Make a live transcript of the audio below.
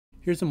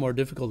Here's a more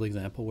difficult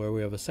example where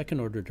we have a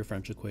second-order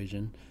differential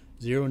equation,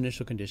 zero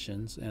initial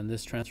conditions, and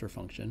this transfer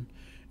function,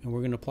 and we're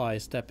going to apply a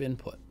step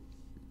input.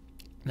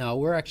 Now,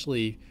 we're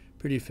actually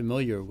pretty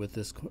familiar with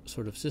this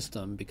sort of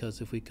system because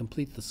if we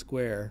complete the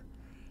square,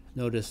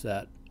 notice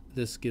that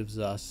this gives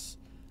us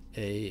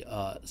a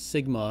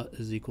sigma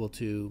is equal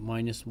to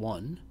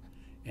 -1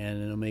 and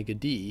an omega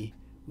d,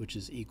 which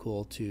is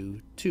equal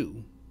to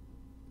 2.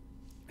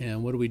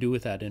 And what do we do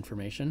with that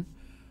information?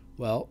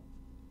 Well,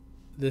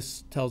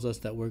 this tells us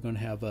that we're going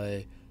to have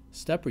a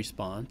step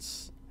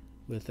response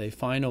with a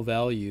final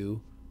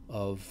value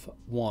of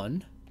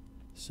 1.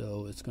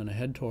 So it's going to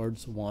head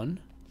towards 1.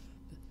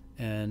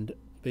 And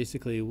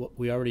basically,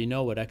 we already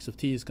know what x of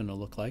t is going to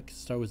look like.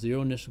 Start with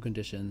zero initial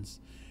conditions,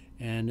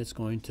 and it's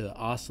going to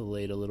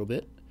oscillate a little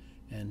bit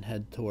and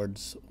head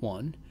towards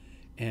 1.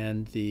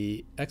 And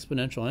the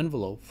exponential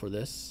envelope for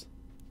this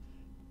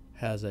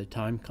has a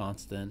time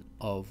constant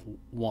of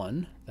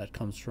 1 that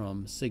comes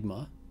from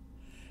sigma.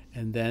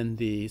 And then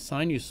the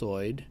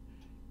sinusoid,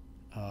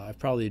 I've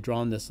probably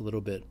drawn this a little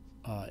bit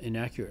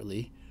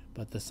inaccurately,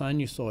 but the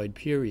sinusoid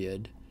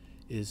period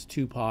is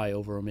 2 pi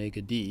over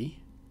omega d,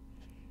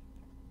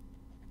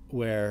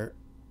 where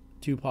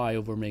 2 pi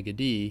over omega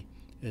d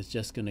is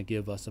just going to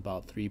give us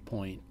about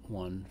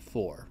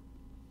 3.14.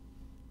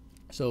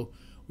 So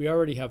we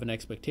already have an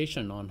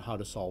expectation on how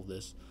to solve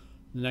this.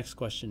 The next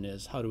question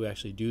is, how do we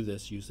actually do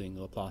this using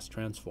Laplace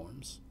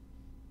transforms?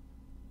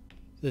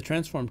 The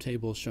transform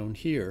table is shown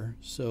here,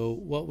 so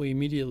what we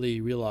immediately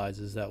realize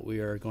is that we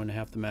are going to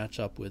have to match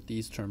up with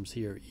these terms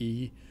here,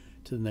 e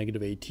to the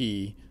negative at,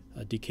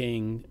 a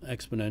decaying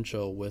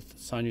exponential with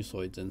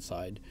sinusoids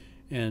inside.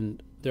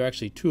 And there are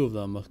actually two of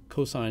them, a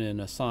cosine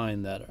and a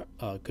sine, that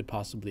could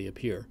possibly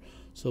appear.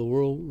 So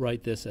we'll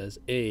write this as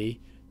a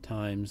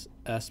times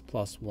s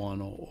plus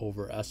 1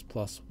 over s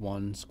plus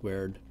 1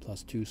 squared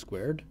plus 2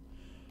 squared,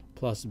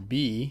 plus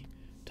b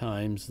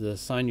times the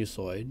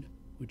sinusoid,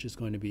 which is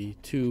going to be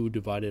 2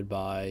 divided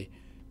by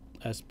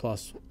s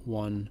plus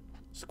 1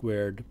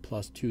 squared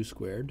plus 2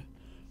 squared,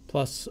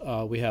 plus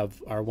we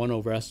have our 1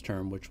 over s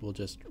term, which we'll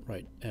just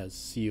write as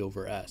c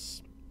over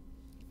s.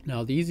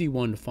 Now the easy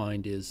one to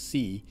find is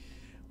c,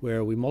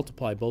 where we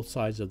multiply both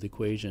sides of the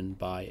equation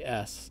by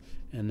s,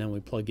 and then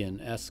we plug in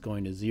s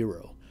going to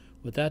 0.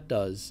 What that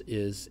does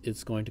is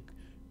it's going to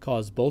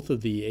cause both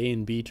of the a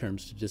and b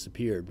terms to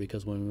disappear,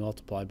 because when we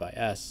multiply by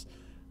s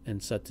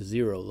and set to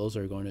 0, those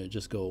are going to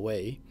just go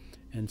away.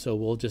 And so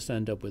we'll just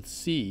end up with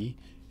c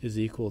is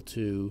equal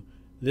to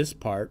this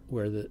part,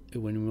 where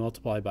when we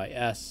multiply by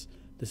s,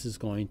 this is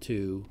going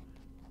to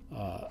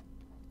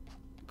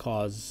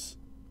cause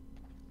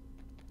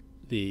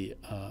the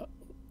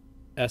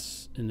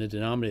s in the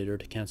denominator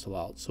to cancel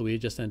out. So we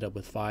just end up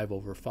with 5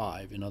 over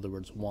 5, in other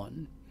words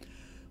 1.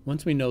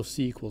 Once we know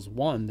c equals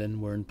 1, then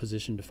we're in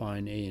position to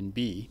find a and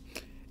b.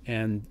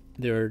 And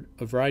there are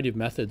a variety of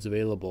methods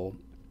available,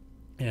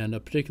 and a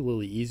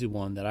particularly easy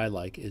one that I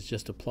like is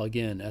just to plug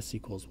in s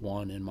equals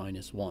 1 and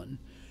minus 1.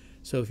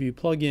 So if you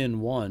plug in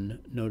 1,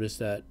 notice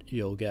that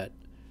you'll get,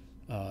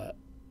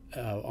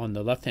 on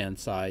the left-hand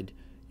side,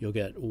 you'll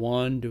get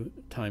 1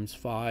 times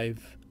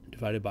 5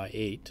 divided by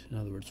 8, in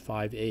other words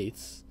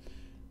 5/8,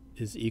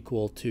 is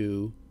equal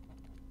to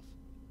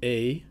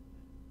a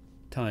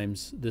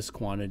times this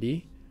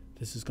quantity.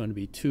 This is going to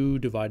be 2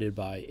 divided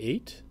by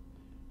 8,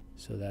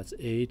 so that's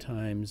a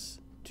times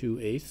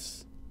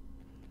 2/8,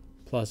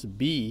 plus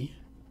b,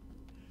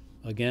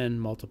 again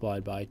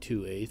multiplied by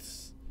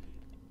 2/8,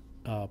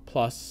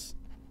 plus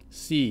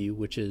c,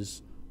 which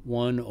is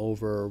 1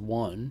 over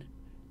 1,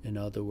 in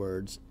other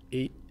words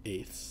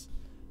 8/8.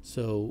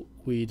 So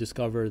we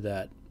discover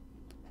that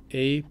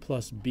a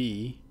plus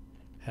b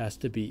has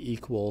to be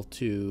equal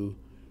to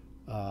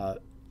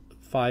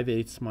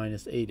 5/8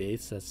 minus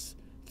 8/8, that's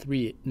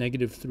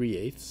negative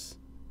 3/8.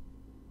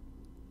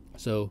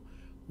 So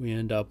we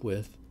end up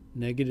with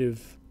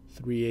negative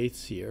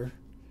 3/8 here,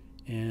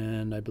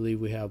 and I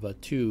believe we have a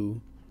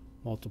 2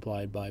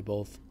 multiplied by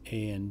both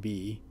a and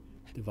b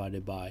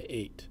divided by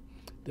 8.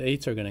 The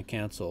 8's are going to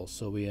cancel,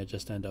 so we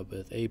just end up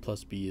with a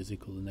plus b is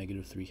equal to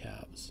negative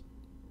 3/2.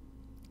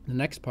 The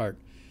next part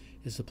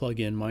is to plug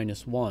in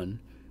minus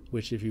 1,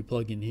 which if you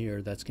plug in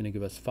here, that's going to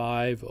give us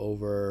 5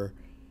 over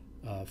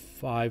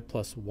 5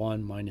 plus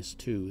 1 minus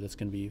 2. That's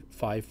going to be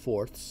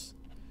 5/4.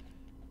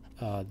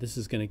 This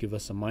is going to give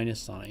us a minus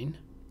sign.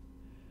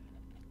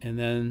 And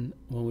then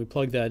when we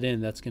plug that in,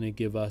 that's going to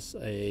give us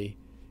a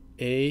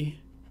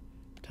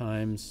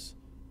times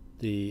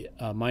the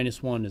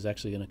minus 1 is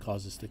actually going to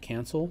cause us to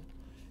cancel.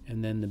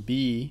 And then the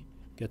b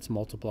gets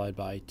multiplied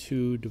by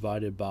 2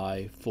 divided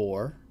by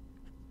 4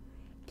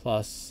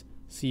 plus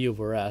c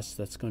over s.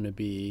 That's going to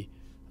be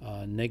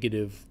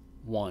negative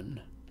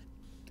 1.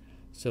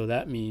 So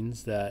that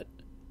means that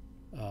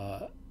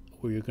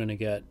we're going to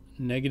get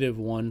negative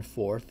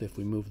 1/4, if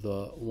we move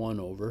the 1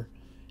 over,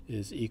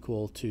 is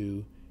equal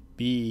to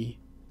b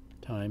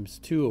times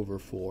 2 over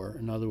 4.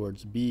 In other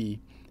words, b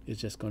is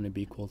just going to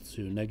be equal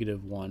to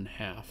negative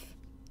 1/2.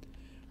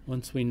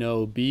 Once we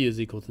know b is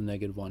equal to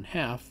negative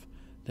 1/2,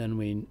 then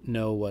we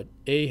know what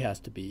a has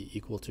to be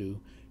equal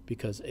to,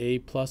 because a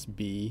plus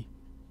b,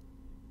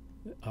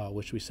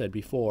 which we said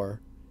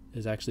before,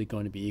 is actually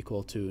going to be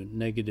equal to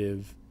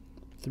negative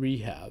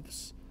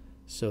 3/2.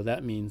 So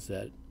that means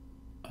that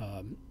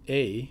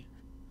a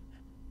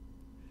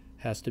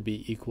has to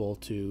be equal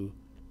to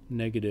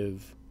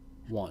negative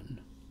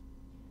 1.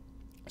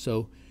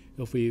 So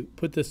if we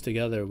put this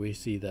together, we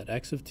see that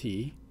x of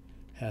t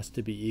has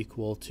to be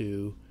equal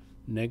to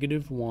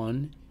negative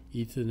 1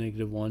 e to the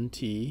negative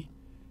 1t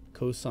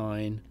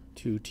cosine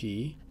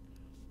 2t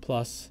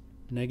plus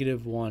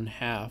negative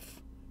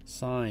 1/2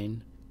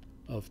 sine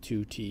of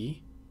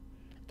 2t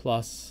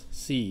plus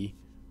c,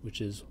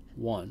 which is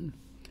 1.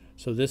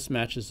 So this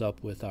matches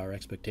up with our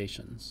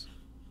expectations.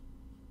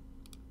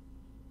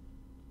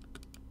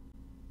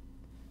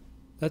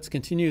 Let's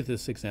continue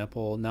this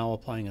example, now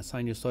applying a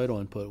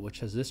sinusoidal input, which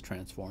has this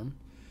transform.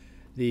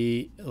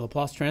 The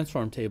Laplace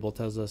transform table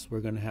tells us we're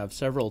going to have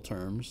several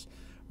terms.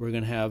 We're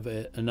going to have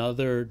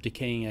another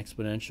decaying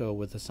exponential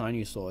with a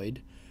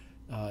sinusoid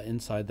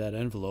inside that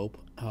envelope,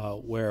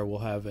 where we'll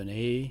have an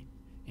a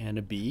and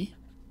a b.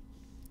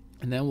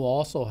 And then we'll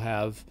also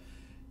have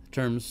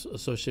terms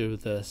associated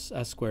with this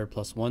s squared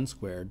plus 1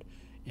 squared.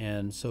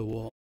 And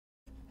so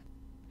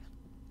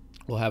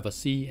we'll have a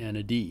c and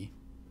a d.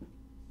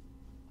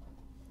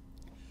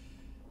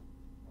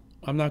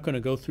 I'm not going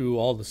to go through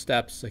all the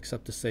steps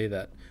except to say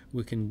that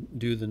we can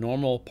do the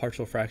normal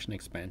partial fraction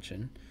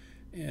expansion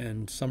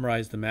and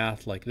summarize the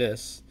math like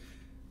this.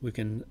 We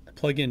can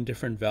plug in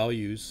different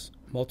values,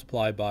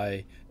 multiply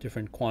by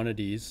different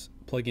quantities,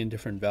 plug in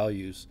different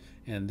values,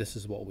 and this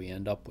is what we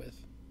end up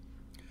with.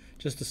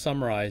 Just to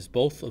summarize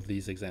both of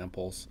these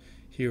examples,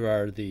 here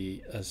are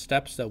the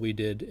steps that we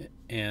did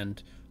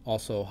and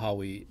also how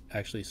we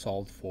actually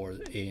solved for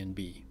A and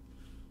B.